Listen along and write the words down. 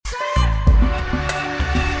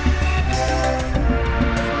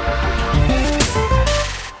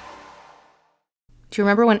Do you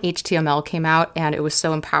remember when HTML came out and it was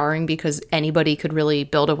so empowering because anybody could really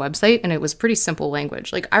build a website and it was pretty simple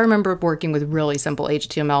language? Like I remember working with really simple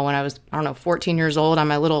HTML when I was, 14 years old on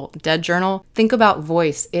my little dead journal. Think about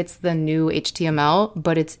voice. It's the new HTML,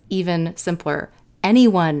 but it's even simpler.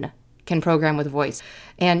 Anyone can program with voice.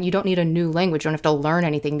 And you don't need a new language. You don't have to learn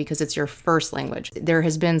anything because it's your first language. There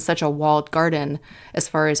has been such a walled garden as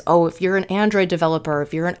far as, if you're an Android developer,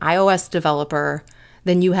 if you're an iOS developer,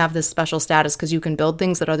 then you have this special status because you can build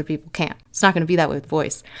things that other people can't. It's not going to be that way with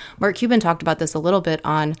voice. Mark Cuban talked about this a little bit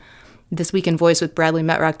on This Week in Voice with Bradley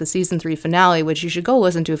Metrock, the season 3 finale, which you should go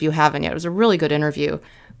listen to if you haven't yet. It was a really good interview.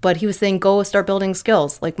 But he was saying, go start building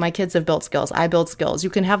skills. Like my kids have built skills. I build skills. You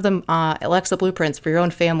can have them Alexa blueprints for your own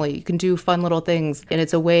family. You can do fun little things. And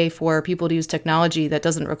it's a way for people to use technology that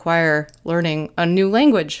doesn't require learning a new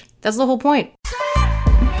language. That's the whole point.